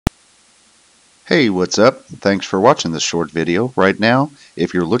Hey, what's up? Thanks for watching this short video. Right now,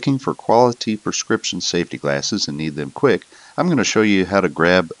 if you're looking for quality prescription safety glasses and need them quick, I'm going to show you how to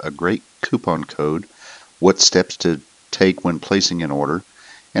grab a great coupon code, what steps to take when placing an order,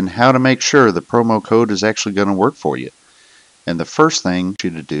 and how to make sure the promo code is actually going to work for you. And the first thing you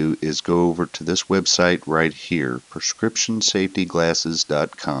to do is go over to this website right here,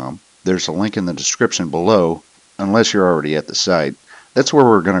 prescriptionsafetyglasses.com. There's a link in the description below, unless you're already at the site. That's where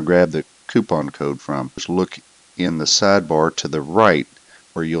we're going to grab the coupon code from. Just look in the sidebar to the right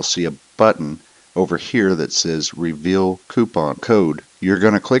where you'll see a button over here that says reveal coupon code. You're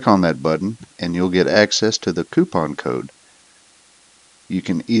going to click on that button and you'll get access to the coupon code. You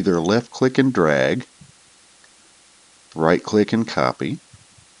can either left click and drag, right click and copy,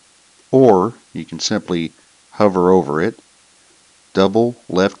 or you can simply hover over it, double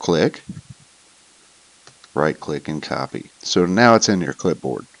left click, right click and copy. So now it's in your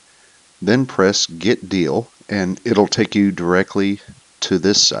clipboard. Then press Get Deal and it'll take you directly to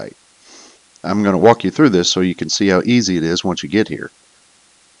this site. I'm going to walk you through this so you can see how easy it is once you get here.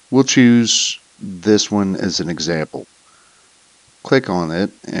 We'll choose this one as an example. Click on it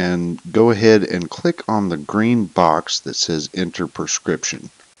and go ahead and click on the green box that says Enter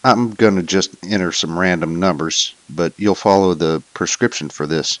Prescription. I'm going to just enter some random numbers, but you'll follow the prescription for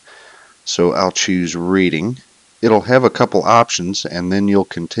this. So I'll choose Reading. It'll have a couple options and then you'll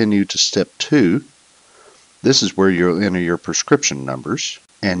continue to step 2. This is where you'll enter your prescription numbers,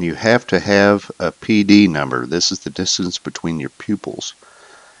 and you have to have a PD number. This is the distance between your pupils.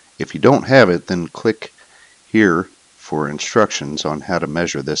 If you don't have it, then click here for instructions on how to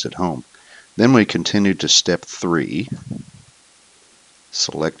measure this at home. Then we continue to step 3.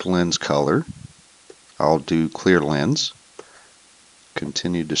 Select lens color. I'll do clear lens.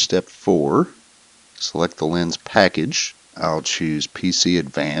 Continue to step 4. Select the lens package. I'll choose PC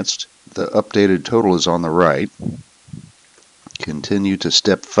Advanced. The updated total is on the right. Continue to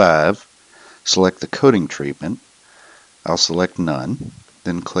step 5. Select the coating treatment. I'll select none.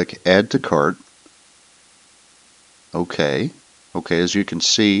 Then click Add to Cart. OK. As you can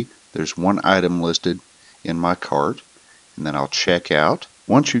see, there's one item listed in my cart. And then I'll check out.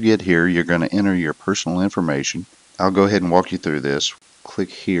 Once you get here, you're going to enter your personal information. I'll go ahead and walk you through this. Click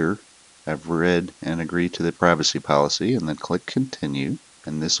here. I've read and agreed to the privacy policy, and then click Continue.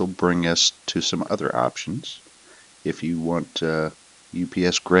 And this will bring us to some other options. If you want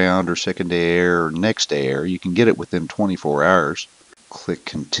UPS ground or second day air or next day air, you can get it within 24 hours. Click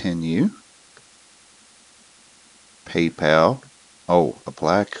Continue. PayPal. Oh,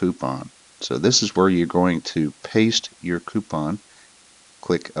 apply coupon. So this is where you're going to paste your coupon.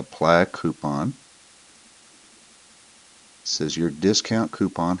 Click Apply Coupon. It says your discount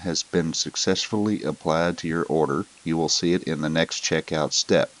coupon has been successfully applied to your order. You will see it in the next checkout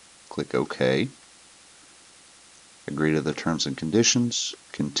step. Click OK. Agree to the terms and conditions.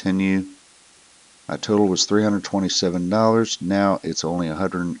 Continue. My total was $327. Now it's only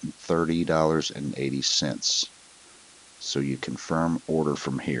 $130.80. So you confirm order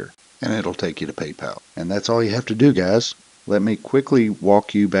from here. And it'll take you to PayPal. And that's all you have to do, guys. Let me quickly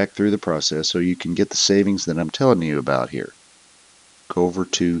walk you back through the process so you can get the savings that I'm telling you about here. Go over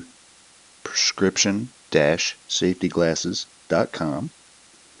to prescription-safetyglasses.com.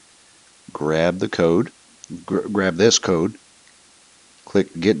 Grab the code. Grab this code.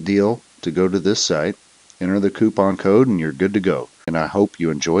 Click Get Deal to go to this site. Enter the coupon code and you're good to go. And I hope you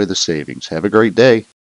enjoy the savings. Have a great day.